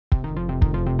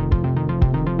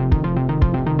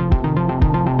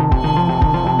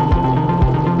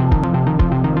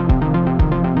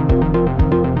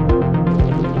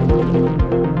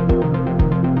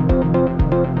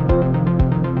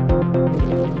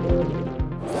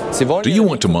Do you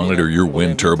want to monitor your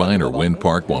wind turbine or wind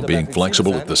park while being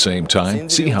flexible at the same time?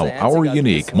 See how our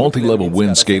unique multi-level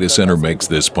wind Scada center makes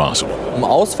this possible.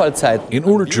 In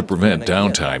order to prevent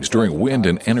downtimes during wind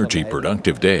and energy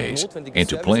productive days, and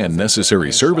to plan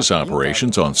necessary service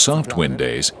operations on soft wind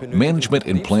days, management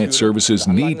and plant services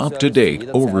need up-to-date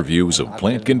overviews of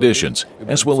plant conditions,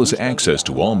 as well as access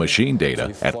to all machine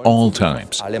data at all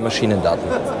times.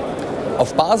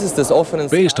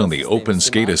 Based on the open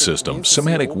Scada system,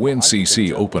 Semantic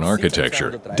WinCC open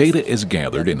architecture, data is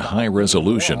gathered in high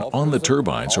resolution on the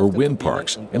turbines or wind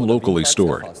parks and locally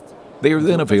stored. They are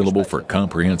then available for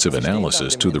comprehensive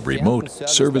analysis to the remote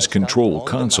service control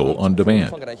console on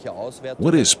demand.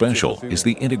 What is special is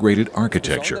the integrated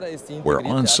architecture, where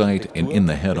on-site and in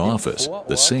the head office,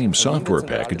 the same software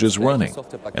package is running,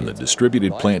 and the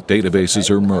distributed plant databases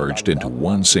are merged into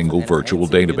one single virtual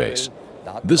database.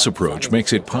 This approach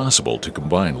makes it possible to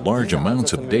combine large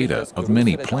amounts of data of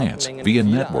many plants via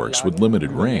networks with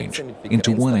limited range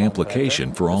into one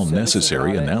application for all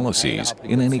necessary analyses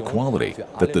in any quality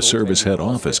that the service head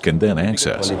office can then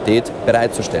access.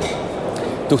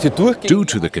 Due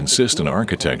to the consistent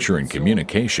architecture and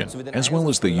communication, as well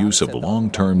as the use of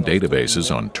long-term databases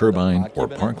on turbine or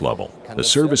park level, the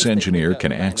service engineer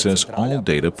can access all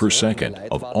data per second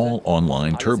of all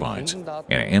online turbines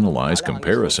and analyze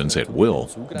comparisons at will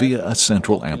via a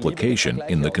central application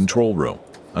in the control room.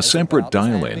 A separate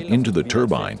dial-in into the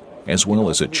turbine as well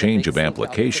as a change of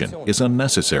application is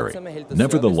unnecessary.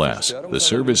 Nevertheless, the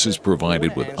service is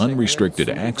provided with unrestricted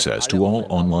access to all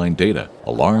online data,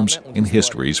 alarms, and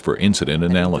histories for incident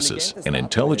analysis, and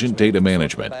intelligent data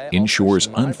management ensures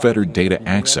unfettered data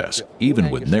access,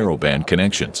 even with narrowband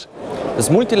connections.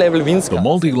 The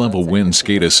multi-level wind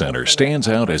Scada Center stands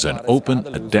out as an open,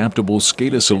 adaptable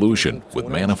Scada solution with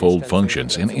manifold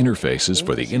functions and interfaces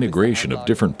for the integration of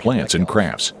different plants and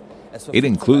crafts. It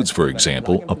includes, for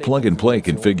example, a plug-and-play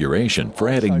configuration for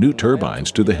adding new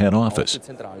turbines to the head office.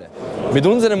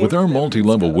 With our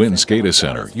multi-level wind Scada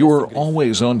Center, you are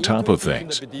always on top of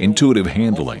things. Intuitive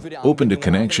handling, open to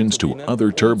connections to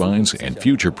other turbines, and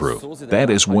future-proof. That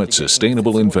is what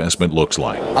sustainable investment looks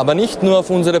like.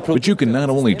 But you can not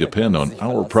only depend on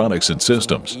our products and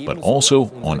systems, but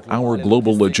also on our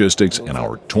global logistics and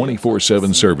our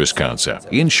 24/7 service concept.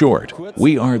 In short,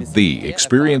 we are the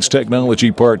experienced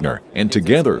technology partner, and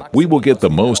together we will get the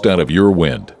most out of your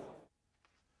wind.